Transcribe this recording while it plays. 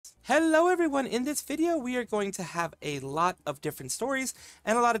Hello everyone, in this video we are going to have a lot of different stories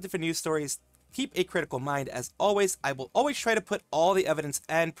and a lot of different news stories. Keep a critical mind as always. I will always try to put all the evidence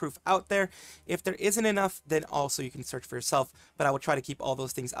and proof out there. If there isn't enough, then also you can search for yourself, but I will try to keep all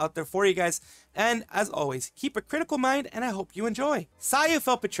those things out there for you guys. And as always, keep a critical mind and I hope you enjoy. Sayu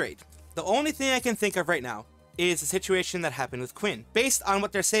felt betrayed. The only thing I can think of right now is the situation that happened with Quinn. Based on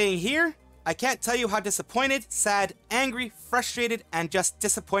what they're saying here, I can't tell you how disappointed, sad, angry, frustrated, and just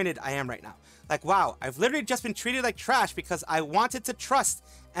disappointed I am right now. Like, wow, I've literally just been treated like trash because I wanted to trust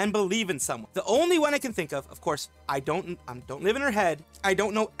and believe in someone. The only one I can think of course, I don't live in her head. I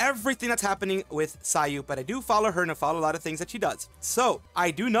don't know everything that's happening with Sayu, but I do follow her and I follow a lot of things that she does. So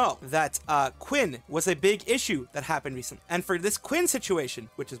I do know that Quinn was a big issue that happened recently. And for this Quinn situation,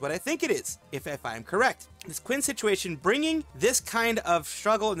 which is what I think it is, if I am correct, this Quinn situation bringing this kind of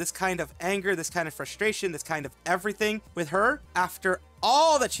struggle and this kind of anger, this kind of frustration, this kind of everything with her after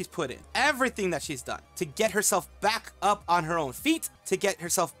all that she's put in, everything that she's done to get herself back up on her own feet, to get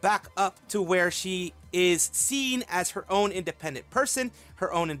herself back up to where she is seen as her own independent person,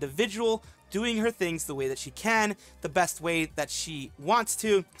 her own individual, doing her things the way that she can, the best way that she wants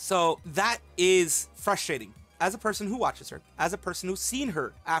to. So that is frustrating. As a person who watches her, as a person who's seen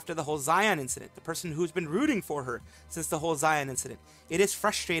her after the whole Zion incident, the person who's been rooting for her since the whole Zion incident, it is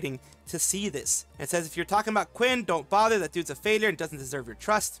frustrating to see this. It says, if you're talking about Quinn, don't bother. That dude's a failure and doesn't deserve your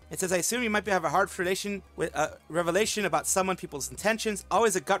trust. It says, I assume you might have a hard relation with revelation about someone, people's intentions.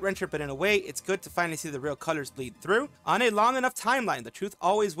 Always a gut wrencher, but in a way, it's good to finally see the real colors bleed through. On a long enough timeline, the truth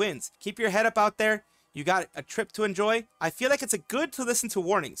always wins. Keep your head up out there. You got a trip to enjoy. I feel like it's good to listen to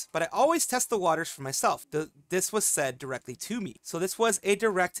warnings, but I always test the waters for myself. This was said directly to me. So this was a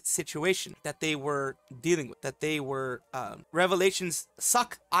direct situation that they were dealing with, that they were, revelations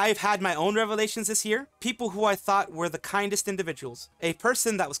suck. I've had my own revelations this year. People who I thought were the kindest individuals. A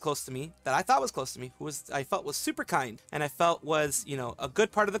person that was close to me, that I thought was close to me, I felt was super kind, and I felt was, you know, a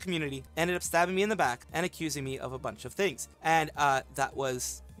good part of the community, ended up stabbing me in the back and accusing me of a bunch of things. And that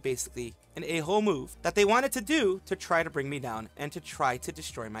was basically an a-hole move that they wanted to do to try to bring me down and to try to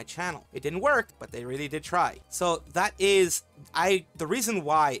destroy my channel. It didn't work, but they really did try. So that is the reason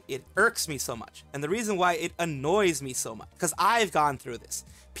why it irks me so much, and the reason why it annoys me so much, because I've gone through this.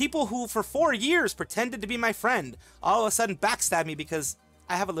 People who for 4 years pretended to be my friend all of a sudden backstab me because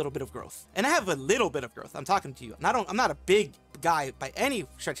I have a little bit of growth. And I have a little bit of growth. I'm talking to you. And I'm not a big guy by any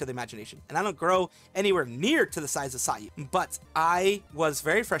stretch of the imagination. And I don't grow anywhere near to the size of Sayu. But I was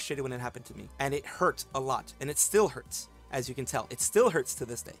very frustrated when it happened to me. And it hurt a lot. And it still hurts. As you can tell, it still hurts to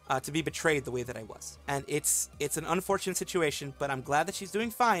this day to be betrayed the way that I was. And it's an unfortunate situation, but I'm glad that she's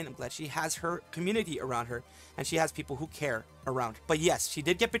doing fine. I'm glad she has her community around her and she has people who care around her. But yes, she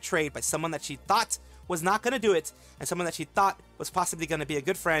did get betrayed by someone that she thought was not going to do it, and someone that she thought was possibly going to be a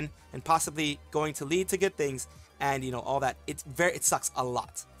good friend and possibly going to lead to good things, and you know, all that. It sucks a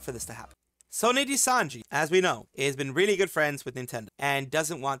lot for this to happen. So Nijisanji, as we know, has been really good friends with Nintendo and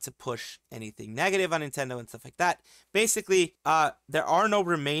doesn't want to push anything negative on Nintendo and stuff like that. Basically, there are no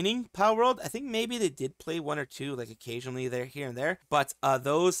remaining Power World. I think maybe they did play one or two, like occasionally there, here and there, but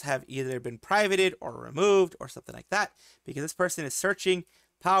those have either been privated or removed or something like that, because this person is searching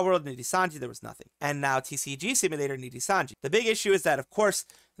Power World Nijisanji, there was nothing. And now TCG Simulator Nijisanji. The big issue is that, of course,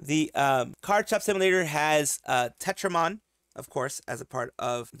 the Card Shop Simulator has Tetramon, of course, as a part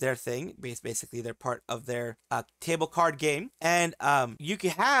of their thing. Basically, they're part of their table card game. And you can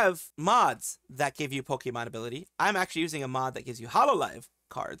have mods that give you Pokemon ability. I'm actually using a mod that gives you Hololive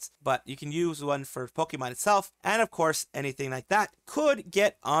cards, but you can use one for Pokemon itself, and of course anything like that could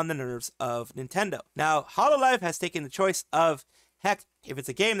get on the nerves of Nintendo. Now Hololive has taken the choice of, heck, if it's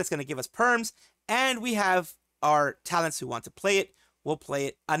a game that's going to give us perms and we have our talents who want to play it, we'll play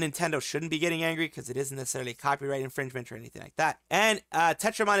it. Nintendo shouldn't be getting angry because it isn't necessarily copyright infringement or anything like that. And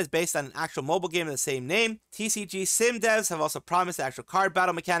Tetramon is based on an actual mobile game of the same name. TCG Sim devs have also promised the actual card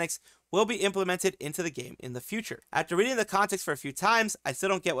battle mechanics will be implemented into the game in the future. After reading the context for a few times, I still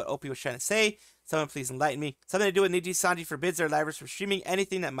don't get what OP was trying to say. Someone please enlighten me. Something to do with Nijisanji forbids their livers from streaming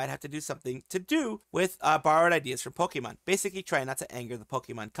anything that might have to do something to do with borrowed ideas from Pokemon. Basically trying not to anger the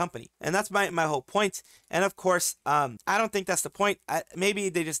Pokemon company. And that's my whole point. And of course, I don't think that's the point. Maybe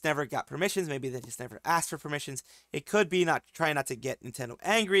they just never got permissions. Maybe they just never asked for permissions. It could be trying not to get Nintendo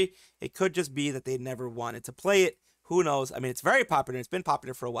angry. It could just be that they never wanted to play it. Who knows? I mean, it's very popular. It's been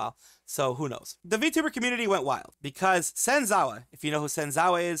popular for a while. So who knows? The VTuber community went wild because Senzawa, if you know who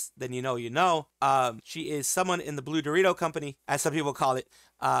Senzawa is, then you know. She is someone in the Blue Dorito company, as some people call it,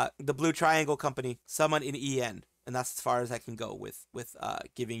 the Blue Triangle company, someone in EN. And that's as far as I can go with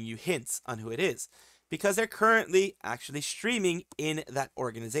giving you hints on who it is. because they're currently actually streaming in that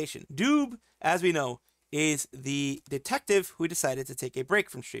organization. Doob, as we know, is the detective who decided to take a break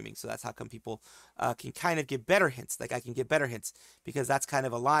from streaming. So that's how come people can kind of give better hints. Like I can give better hints because that's kind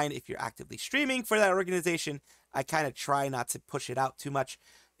of a line. If you're actively streaming for that organization, I kind of try not to push it out too much.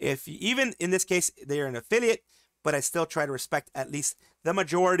 If even in this case, they're an affiliate, but I still try to respect at least the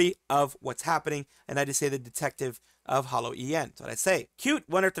majority of what's happening. And I just say the detective of Hollow EN. That's what I say. Cute.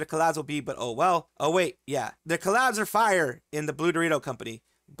 Wonder if the collabs will be, but oh well. Oh wait, yeah. The collabs are fire in the Blue Dorito Company,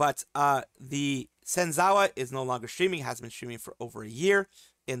 but the Senzawa is no longer streaming, has been streaming for over a year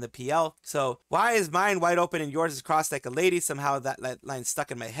in the PL. So why is mine wide open and yours is crossed like a lady? Somehow that line's stuck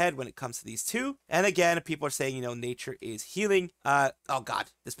in my head when it comes to these two. And again, people are saying, you know, nature is healing. Oh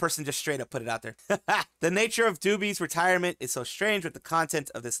God, this person just straight up put it out there. The nature of Doobie's retirement is so strange with the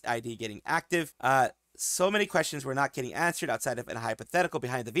content of this ID getting active. So many questions were not getting answered outside of a hypothetical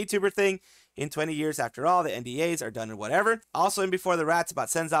behind the VTuber thing. In 20 years, after all, the NDAs are done and whatever. Also in Before the Rats about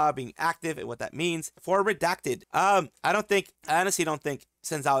Senzawa being active and what that means. For Redacted, I honestly don't think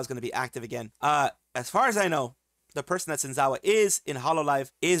Senzawa is going to be active again. As far as I know, the person that Senzawa is in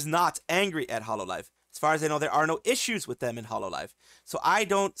Hololive is not angry at Hololive. As far as I know, there are no issues with them in Hololive. So I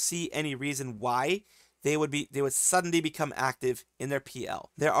don't see any reason why they would suddenly become active in their PL.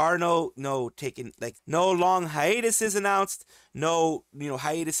 There are no long hiatuses announced, no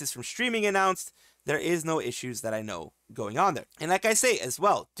hiatuses from streaming announced. There is no issues that I know going on there. And like I say as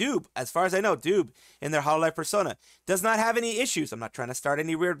well, Doob, as far as I know, Doob in their Hololive persona does not have any issues. I'm not trying to start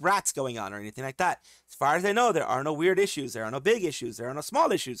any weird rats going on or anything like that. As far as I know, there are no weird issues. There are no big issues. There are no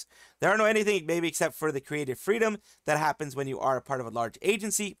small issues. There are no anything maybe except for the creative freedom that happens when you are a part of a large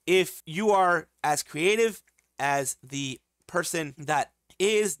agency. If you are as creative as the person that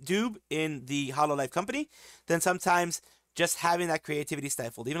is Doob in the Hololive company, then sometimes just having that creativity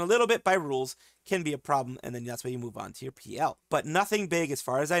stifled, even a little bit by rules, can be a problem, and then that's why you move on to your PL. But nothing big as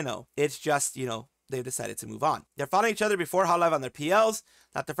far as I know. It's just, they've decided to move on. They're following each other before Hololive on their PLs.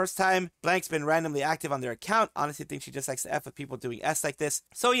 Not the first time Blank's been randomly active on their account. Honestly, think she just likes to F with people doing S like this.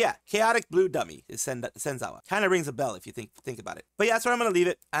 So yeah, Chaotic Blue Dummy is Senzawa. Kind of rings a bell if you think about it. But yeah, that's where I'm going to leave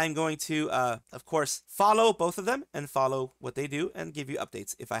it. I'm going to, of course, follow both of them and follow what they do and give you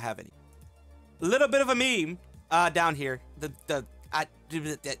updates if I have any. A little bit of a meme down here.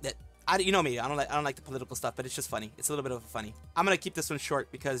 You know me, I don't like the political stuff, but it's just funny. It's a little bit of funny. I'm gonna keep this one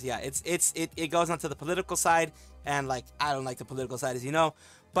short because yeah, it goes onto the political side, and like I don't like the political side, as you know.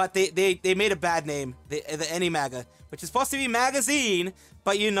 But they made a bad name, the AnyMaga, which is supposed to be magazine,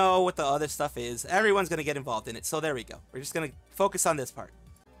 but you know what the other stuff is. Everyone's gonna get involved in it, so there we go. We're just gonna focus on this part.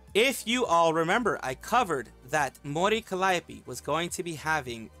 If you all remember, I covered that Mori Calliope was going to be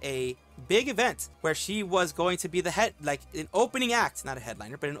having a big event where she was going to be the head, like an opening act, not a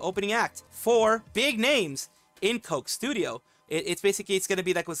headliner, but an opening act for big names in Coke Studio. It's basically, it's going to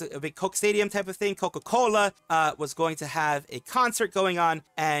be like a big Coke Stadium type of thing. Coca Cola was going to have a concert going on,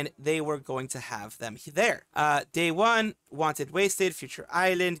 and they were going to have them there. Day 1, Wanted Wasted, Future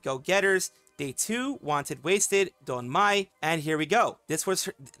Island, Go Getters. Day 2, Wanted Wasted, Don Mai, and here we go. This was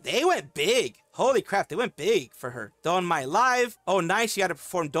her, they went big. Holy crap, they went big for her. Don Mai live. Oh, nice. She got to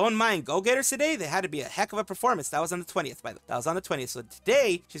perform Don Mai and Go Getters today. They had to be a heck of a performance. That was on the 20th, by the way. That was on the 20th. So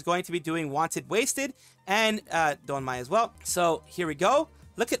today, she's going to be doing Wanted Wasted and Don Mai as well. So here we go.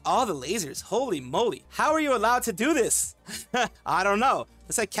 Look at all the lasers. Holy moly. How are you allowed to do this? I don't know.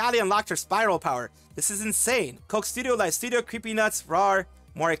 Looks like Calli unlocked her spiral power. This is insane. Coke Studio Live Studio, Creepy Nuts, Rar,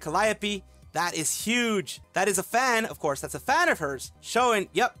 Mori Calliope. That is huge. That is a fan, of course, that's a fan of hers, showing,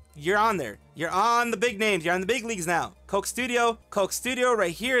 yep, you're on there. You're on the big names. You're on the big leagues now. Coke Studio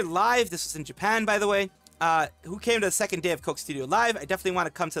right here, live. This was in Japan, by the way. Who came to the second day of Coke Studio Live? I definitely want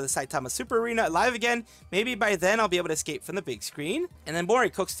to come to the Saitama Super Arena live again. Maybe by then I'll be able to escape from the big screen. And then Mori,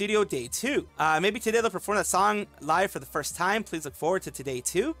 Coke Studio Day 2. Maybe today they'll perform that song live for the first time. Please look forward to today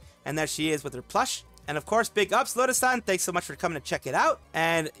 2. And there she is with her plush. And of course, big ups, Lotus-san. Thanks so much for coming to check it out.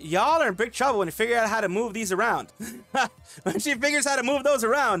 And y'all are in big trouble when you figure out how to move these around. When she figures how to move those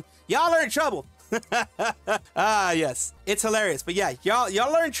around, y'all are in trouble. Yes, it's hilarious. But yeah,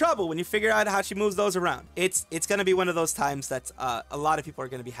 y'all are in trouble when you figure out how she moves those around. It's gonna be one of those times that a lot of people are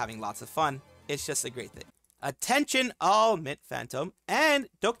gonna be having lots of fun. It's just a great thing. Attention all Mint Phantom and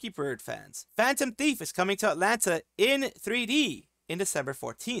Doki Bird fans. Phantom Thief is coming to Atlanta in 3D in December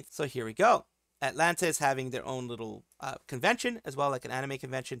 14th. So here we go. Atlanta is having their own little convention as well, like an anime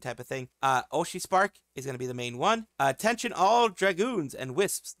convention type of thing. Oshi Spark is going to be the main one. Attention all Dragoons and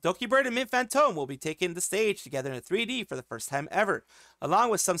Wisps. Doki Bird and Mint Phantom will be taking the stage together in 3D for the first time ever,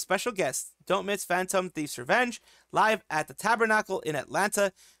 along with some special guests. Don't miss Phantom Thief's Revenge live at the Tabernacle in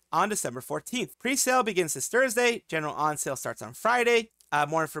Atlanta. on December 14th. Pre-sale begins this Thursday. General on-sale starts on Friday.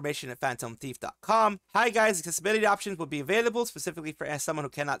 More information at phantomthief.com. Hi guys, accessibility options will be available specifically for someone who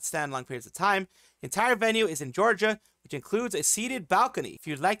cannot stand long periods of time. The entire venue is in Georgia, which includes a seated balcony. If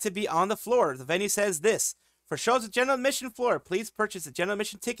you'd like to be on the floor, the venue says this. For shows with general admission floor, please purchase a general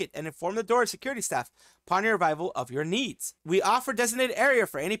admission ticket and inform the door security staff upon your arrival of your needs. We offer designated area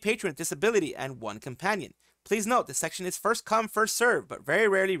for any patron with disability and one companion. Please note, this section is first come, first served, but very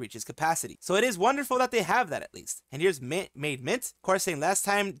rarely reaches capacity. So it is wonderful that they have that at least. And here's Made Mint. Of course, saying last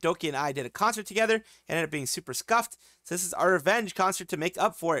time Doki and I did a concert together, it ended up being super scuffed. So this is our revenge concert to make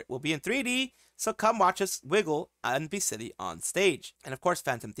up for it. We'll be in 3D, so come watch us wiggle and be silly on stage. And of course,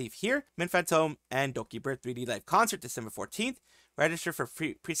 Phantom Thief here, Mint Phantom and Doki Bird 3D live concert December 14th. Register for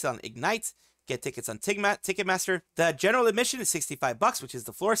pre-sale on Ignite. Get tickets on Ticketmaster. The general admission is $65, which is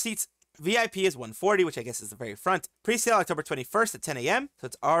the floor seats. VIP is $140, which I guess is the very front. Pre-sale October 21st at 10 a.m. So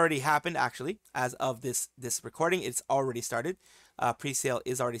it's already happened, actually. As of this recording, it's already started. Pre-sale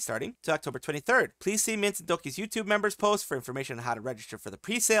is already starting. To October 23rd. Please see Mint and Doki's YouTube members post for information on how to register for the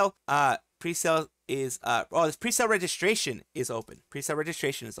pre-sale. Pre-sale is, this pre-sale registration is open. Pre-sale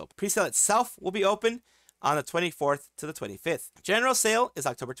registration is open. Pre-sale itself will be open on the 24th to the 25th. General sale is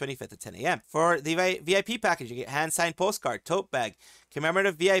October 25th at 10 a.m. For the VIP package, you get hand-signed postcard, tote bag,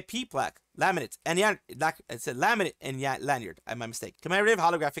 commemorative VIP plaque, laminate, and laminate and lanyard. My mistake. Commemorative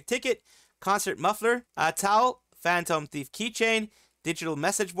holographic ticket, concert muffler, towel, Phantom Thief keychain, digital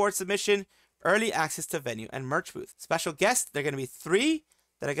message board submission, early access to venue and merch booth. Special guests, there are going to be 3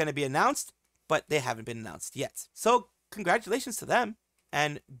 that are going to be announced, but they haven't been announced yet. So congratulations to them.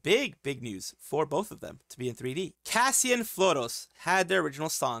 And big news for both of them to be in 3D. Cassion Floros had their original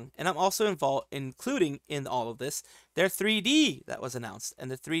song, and I'm also including in all of this their 3D that was announced, and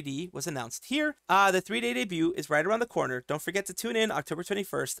the 3D was announced here. The 3D debut is right around the corner. Don't forget to tune in October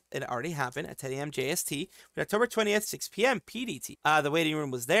 21st. It already happened at 10 a.m. JST. But October 20th, 6 p.m. PDT. The waiting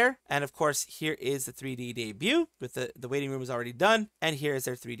room was there, and of course, here is the 3D debut. With the waiting room was already done, and here is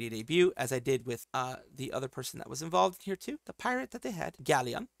their 3D debut, as I did with the other person that was involved here too, the pirate that they had,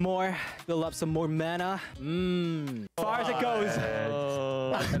 Galleon. More, build up some more mana. As far as it goes.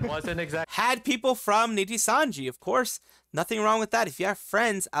 It wasn't exactly. Had people from Nijisanji, of course. Nothing wrong with that. If you have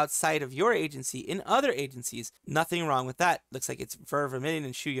friends outside of your agency in other agencies, nothing wrong with that. Looks like it's Ver Vermilion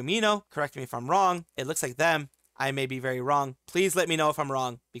and Shuyamino. Correct me if I'm wrong. It looks like them. I may be very wrong. Please let me know if I'm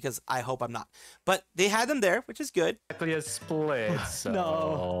wrong, because I hope I'm not. But they had them there, which is good. Exactly a split. So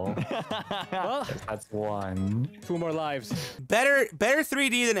No. Well, that's 1. 2 more lives. Better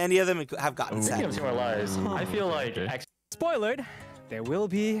 3D than any of them have gotten. Speaking of 2 more lives, I feel like Spoilered, there will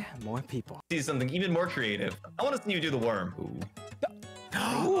be more people. See something even more creative. I want to see you do the worm.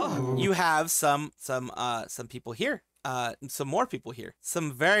 You have some people here. Some more people here.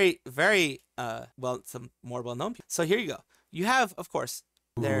 Some very some more well-known people. So here you go. You have, of course,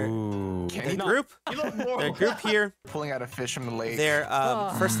 their group here. Pulling out a fish from the lake. Their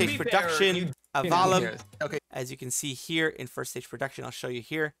first stage production, Avallum. Okay. As you can see here in first stage production, I'll show you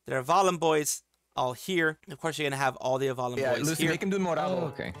here. Their Avallum boys all here. Of course, you're gonna have all the Avallum boys Lucy, here. make him do more.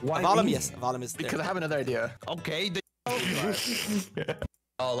 Oh, okay. Avallum, yes, Avallum is there. Because I have another idea. Okay.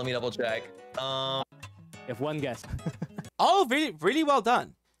 Oh, let me double check. If one guess. All really well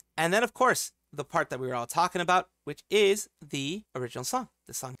done. And then, of course, the part that we were all talking about, which is the original song.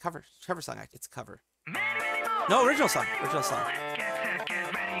 The song cover song. It's a cover. No, original song. Original song.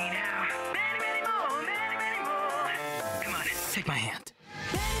 Come on, take my hand.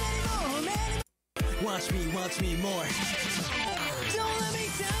 Watch me more. Don't let me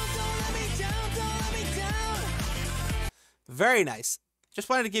down, don't let me down, don't let me down. Very nice. Just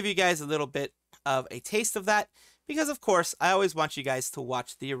wanted to give you guys a little bit of a taste of that, because of course I always want you guys to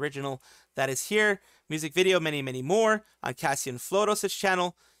watch the original that is here. Music video, many more on Cassion Floros'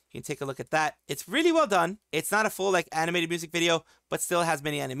 channel. You can take a look at that. It's really well done. It's not a full animated music video, but still has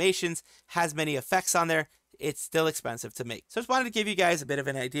many animations, has many effects on there. It's still expensive to make. So I just wanted to give you guys a bit of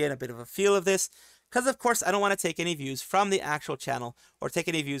an idea and a bit of a feel of this, because of course I don't want to take any views from the actual channel or take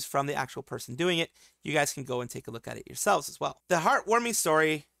any views from the actual person doing it. You guys can go and take a look at it yourselves as well. The heartwarming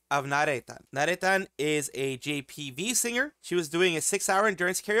story of Naretan. Naretan is a JPV singer. She was doing a 6-hour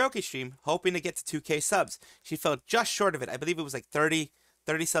endurance karaoke stream, hoping to get to 2K subs. She fell just short of it. I believe it was like 30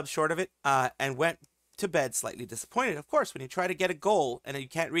 subs short of it, and went to bed slightly disappointed. Of course, when you try to get a goal and you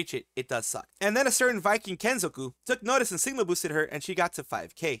can't reach it, it does suck. And then a certain Viking Kenzoku took notice and signal boosted her, and she got to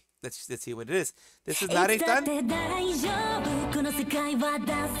 5K. Let's see what it is. This is Naretan.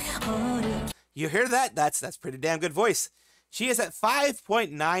 You hear that? That's pretty damn good voice. She is at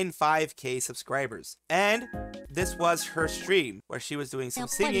 5.95k subscribers. And this was her stream where she was doing some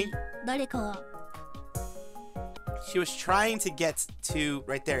singing. 誰かは She was trying to get to,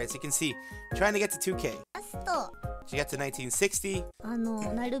 right there, as you can see, trying to get to 2k. ラスト She got to 1960.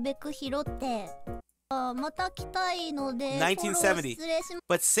 なるべく拾ってまた来たいので1970. フォロー失礼します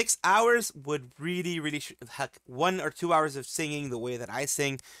But 6 hours would really, heck, 1 or 2 hours of singing the way that I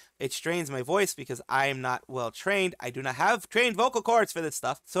sing, it strains my voice because I am not well trained. I do not have trained vocal cords for this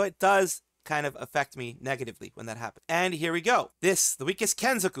stuff. So it does kind of affect me negatively when that happens. And here we go. This, the weakest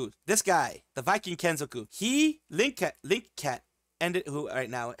Kenzoku, this guy, the Viking Kenzoku, he, Linkcat, ended, who right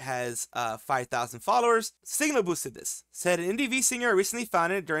now has 5,000 followers, signal boosted this. Said an indie V singer I recently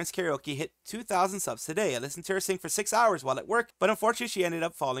found in Endurance Karaoke hit 2,000 subs today. I listened to her sing for 6 hours while at work, but unfortunately she ended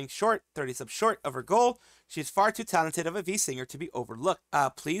up falling short, 30 subs short of her goal. She's far too talented of a V singer to be overlooked.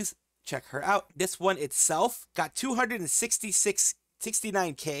 Please check her out. This one itself got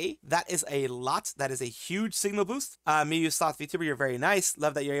 269k. That is a lot. That is a huge signal boost. Miyu Sloth VTuber, you're very nice.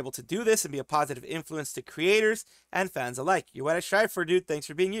 Love that you're able to do this and be a positive influence to creators and fans alike. You're what I strive for, dude. Thanks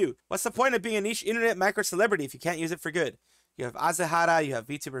for being you. What's the point of being a niche internet micro celebrity if you can't use it for good? You have Azahara, you have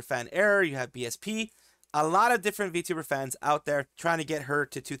VTuber Fan Error, you have BSP. A lot of different VTuber fans out there trying to get her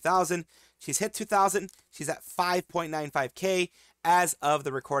to 2,000. She's hit 2,000. She's at 5.95k as of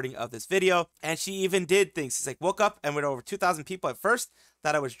the recording of this video. And she even did things. She's like, woke up and with over 2,000 people at first.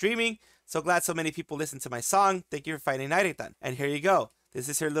 Thought I was dreaming. So glad so many people listened to my song. Thank you for fighting Naritan. And here you go. This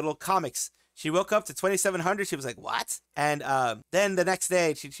is her little comics. She woke up to 2,700. She was like, what? And then the next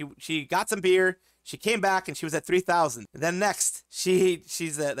day, she got some beer. She came back and she was at 3,000. Then next,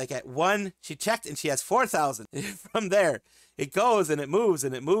 she's like at 1. She checked and she has 4,000. From there, it goes and it moves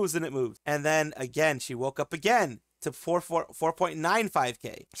and it moves and it moves. And then again, she woke up again to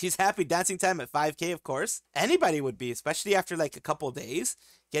 4.95k. She's happy. Dancing time at 5k, of course. Anybody would be, especially after like a couple days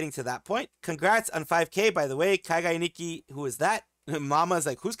getting to that point. Congrats on 5k, by the way. Kaigai Nikki, who is that? Mama's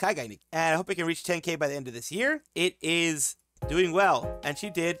like, who's Kaigai Nikki? And I hope it can reach 10k by the end of this year. It is doing well. And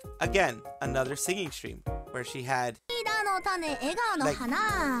she did, again, another singing stream where she had の種笑顔の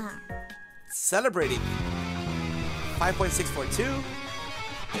花 celebrating 5.642.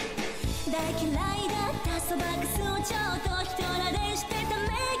 大嫌いだったそばかすをちょっと一人でしてため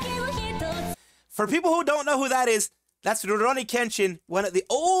息を一つ For people who don't know who that is, that's Rurouni Kenshin, one of the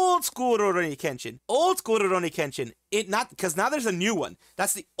old school Rurouni Kenshin. Old school Rurouni Kenshin. It not because now there's a new one.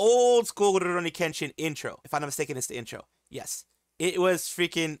 That's the old school Rurouni Kenshin intro. If I'm not mistaken, it's the intro. Yes. It was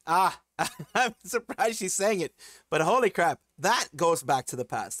freaking I'm surprised she sang it. But holy crap, that goes back to the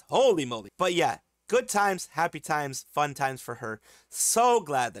past. Holy moly. But yeah, good times, happy times, fun times for her. So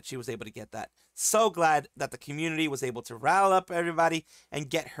glad that she was able to get that. So glad that the community was able to rile up everybody and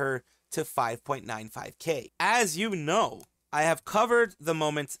get her to 5.95k. As you know, I have covered the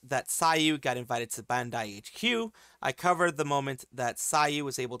moment that Sayu got invited to Bandai HQ. I covered the moment that Sayu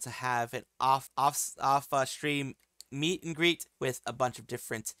was able to have an off stream meet and greet with a bunch of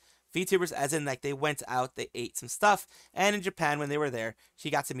different VTubers, as in like they went out, they ate some stuff, and in Japan when they were there, she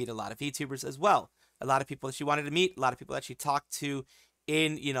got to meet a lot of VTubers as well. A lot of people that she wanted to meet, a lot of people that she talked to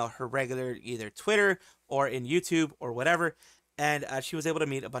in, you know, her regular either Twitter or in YouTube or whatever. And she was able to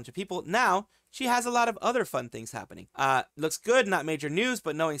meet a bunch of people. Now, she has a lot of other fun things happening. Looks good, not major news,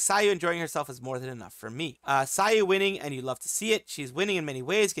 but knowing Sayu enjoying herself is more than enough for me. Sayu winning, and you love to see it. She's winning in many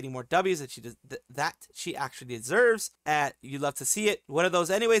ways, getting more W's that she actually deserves. You love to see it. What are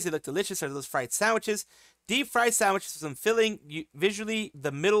those anyways? They look delicious. Are those fried sandwiches? Deep fried sandwiches with some filling. Visually,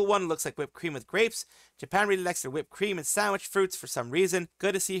 the middle one looks like whipped cream with grapes. Japan really likes their whipped cream and sandwich fruits for some reason.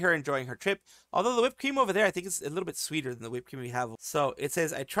 Good to see her enjoying her trip. Although the whipped cream over there, I think is a little bit sweeter than the whipped cream we have. So it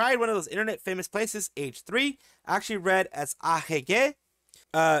says, I tried one of those internet famous places, age 3. Actually read as ahege.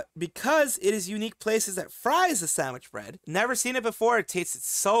 Because it is unique places that fries the sandwich bread. Never seen it before. It tasted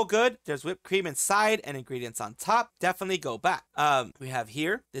so good. There's whipped cream inside and ingredients on top. Definitely go back. We have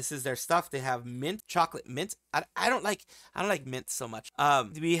here. This is their stuff. They have mint, chocolate mint. I don't like mint so much.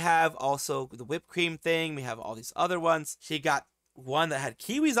 We have also the whipped cream thing. We have all these other ones. She got one that had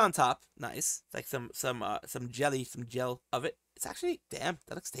kiwis on top. Nice. It's like some jelly, some gel of it. It's actually, damn,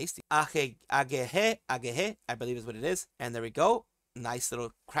 that looks tasty. Agehe, I believe is what it is. And there we go. Nice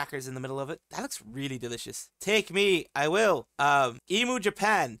little crackers in the middle of it. That looks really delicious. Take me, I will. Emu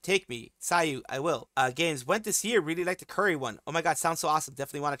Japan, take me. Sayu, I will. Games went this year. Really like the curry one. Oh my god, sounds so awesome.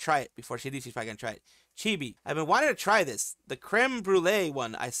 Definitely want to try it. Before she leaves, she's probably gonna try it. Chibi, I've been wanting to try this. The creme brulee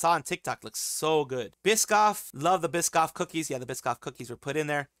one I saw on TikTok looks so good. Biscoff, love the Biscoff cookies. Yeah, the Biscoff cookies were put in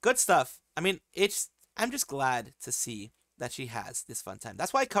there. Good stuff. I mean, I'm just glad to see that she has this fun time.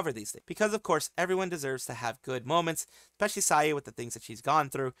 That's why I cover these things, because of course everyone deserves to have good moments, especially Sayu with the things that she's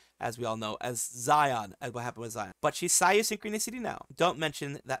gone through, as we all know, as Zion, as what happened with Zion. But she's Sayu Synchronicity now. Don't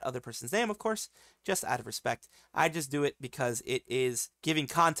mention that other person's name, of course, just out of respect. I just do it because it is giving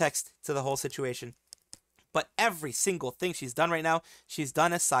context to the whole situation. But every single thing she's done right now, she's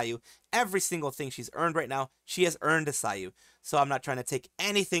done as Sayu. Every single thing she's earned right now, she has earned as Sayu. So I'm not trying to take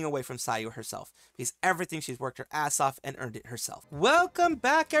anything away from Sayu herself, because everything she's worked her ass off and earned it herself. Welcome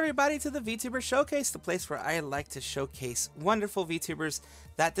back, everybody, to the VTuber Showcase, the place where I like to showcase wonderful VTubers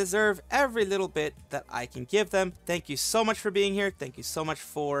that deserve every little bit that I can give them. Thank you so much for being here. Thank you so much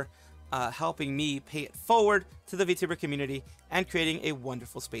for helping me pay it forward to the VTuber community and creating a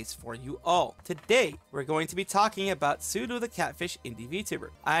wonderful space for you all. Today, we're going to be talking about Pseudo the Catfish Indie VTuber.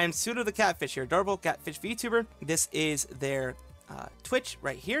 I am Pseudo the Catfish, your adorable catfish VTuber. This is their Twitch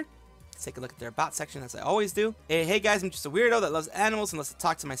right here. Let's take a look at their about section, as I always do. Hey guys, I'm just a weirdo that loves animals and loves to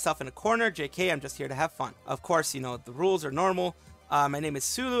talk to myself in a corner. JK, I'm just here to have fun. Of course, you know, the rules are normal. My name is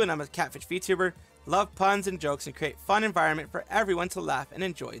Sulu and I'm a catfish VTuber. Love puns and jokes and create fun environment for everyone to laugh and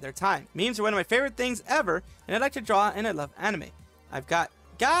enjoy their time. Memes are one of my favorite things ever, and I like to draw and I love anime. I've got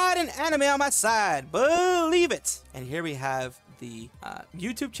an anime on my side, believe it. And here we have the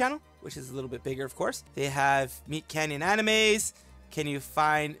YouTube channel, which is a little bit bigger, of course. They have Meet Canyon Animes. Can you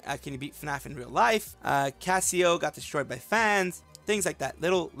beat FNAF in real life? Casio got destroyed by fans. Things like that.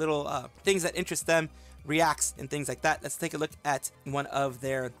 Little things that interest them. Reacts and things like that. Let's take a look at one of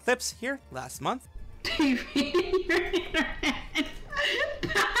their clips here last month. I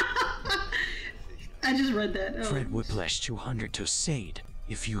just read that. Oh. Fred Whiplash 200 to Sade.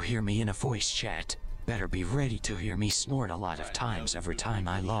 If you hear me in a voice chat, better be ready to hear me snort a lot of times every time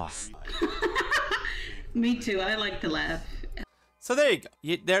I laugh. Me too. I like to laugh. So there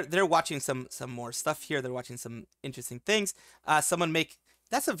you go. They're watching some more stuff here. They're watching some interesting things. Someone make,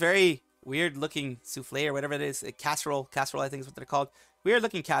 that's a very weird looking souffle or whatever it is, a casserole I think is what they're called. Weird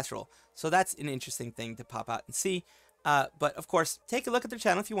looking casserole. So that's an interesting thing to pop out and see. But of course, take a look at their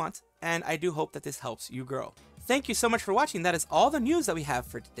channel if you want, and I do hope that this helps you grow. Thank you so much for watching. That is all the news that we have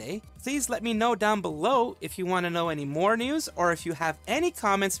for today. Please let me know down below if you want to know any more news, or if you have any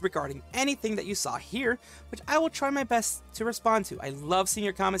comments regarding anything that you saw here, which I will try my best to respond to. I love seeing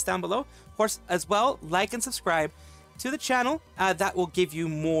your comments down below. Of course, as well, like and subscribe to the channel. That will give you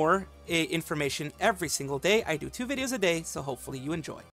more information every single day. I do 2 videos a day, so hopefully you enjoy.